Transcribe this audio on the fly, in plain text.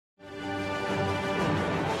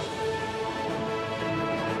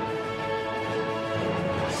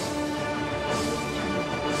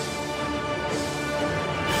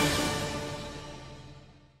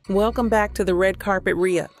Welcome back to the Red Carpet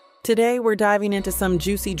Re-Up. Today we're diving into some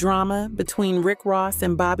juicy drama between Rick Ross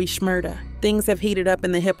and Bobby Shmurda. Things have heated up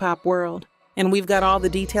in the hip-hop world, and we've got all the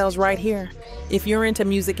details right here. If you're into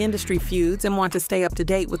music industry feuds and want to stay up to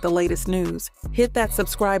date with the latest news, hit that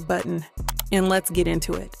subscribe button and let's get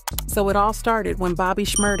into it. So it all started when Bobby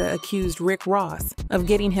Shmurda accused Rick Ross of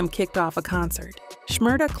getting him kicked off a concert.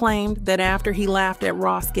 Shmurda claimed that after he laughed at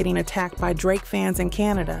Ross getting attacked by Drake fans in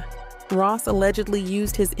Canada, Ross allegedly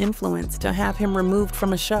used his influence to have him removed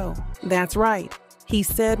from a show. That's right. He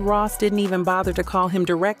said Ross didn't even bother to call him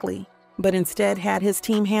directly, but instead had his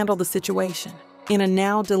team handle the situation. In a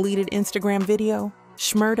now-deleted Instagram video,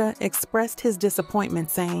 Shmurda expressed his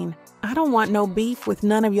disappointment saying, "I don't want no beef with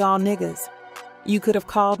none of y'all niggas. You could have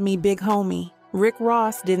called me big homie." Rick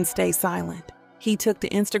Ross didn't stay silent. He took to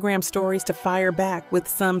Instagram stories to fire back with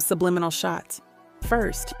some subliminal shots.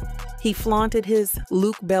 First, he flaunted his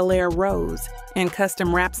Luke Belaire rose and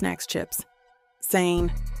custom Rap Snacks chips,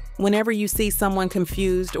 saying, "Whenever you see someone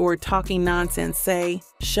confused or talking nonsense, say,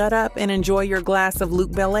 'Shut up and enjoy your glass of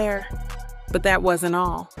Luke Belaire.'" But that wasn't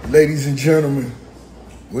all. Ladies and gentlemen,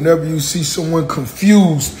 whenever you see someone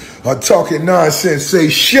confused or talking nonsense, say,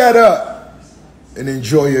 "Shut up and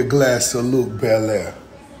enjoy your glass of Luke Belaire."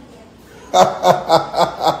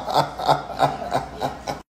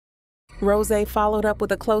 Rose followed up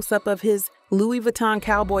with a close-up of his Louis Vuitton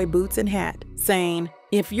cowboy boots and hat, saying,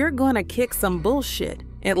 "If you're gonna kick some bullshit,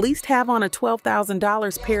 at least have on a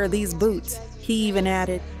 $12,000 pair of these boots." He even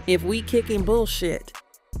added, "If we kicking bullshit,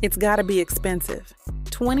 it's gotta be expensive.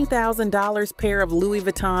 $20,000 pair of Louis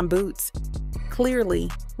Vuitton boots."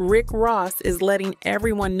 Clearly, Rick Ross is letting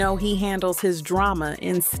everyone know he handles his drama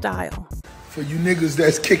in style. For you niggas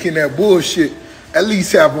that's kicking that bullshit, at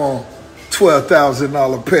least have on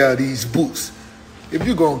 $12,000 pair of these boots. If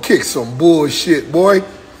you're gonna kick some bullshit, boy,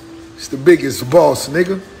 it's the biggest boss,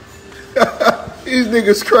 nigga. These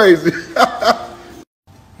niggas crazy.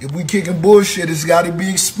 If we kicking bullshit, it's gotta be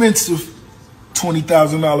expensive.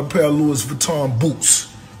 $20,000 pair of Louis Vuitton boots.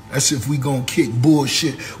 That's if we gonna kick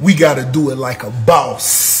bullshit. We gotta do it like a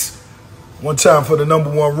boss. One time for the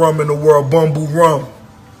 #1 rum in the world, Bumble Rum.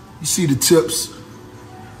 You see the tips?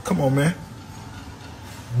 Come on, man.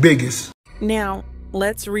 Biggest. Now,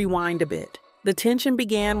 let's rewind a bit. The tension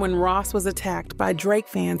began when Ross was attacked by Drake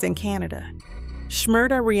fans in Canada.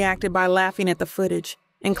 Shmurda reacted by laughing at the footage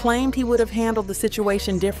and claimed he would have handled the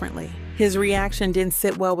situation differently. His reaction didn't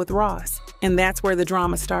sit well with Ross, and that's where the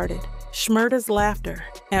drama started. Shmurda's laughter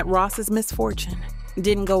at Ross's misfortune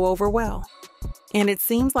didn't go over well, and it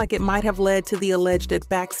seems like it might have led to the alleged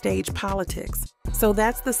backstage politics. So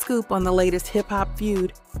that's the scoop on the latest hip-hop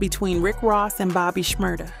feud between Rick Ross and Bobby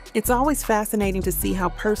Shmurda. It's always fascinating to see how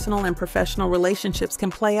personal and professional relationships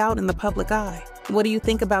can play out in the public eye. What do you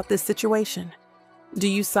think about this situation? Do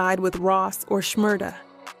you side with Ross or Shmurda?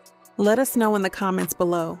 Let us know in the comments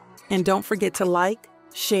below. And don't forget to like,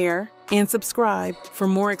 share, and subscribe for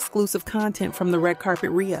more exclusive content from the Red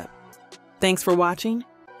Carpet Re-Up. Thanks for watching,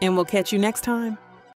 and we'll catch you next time.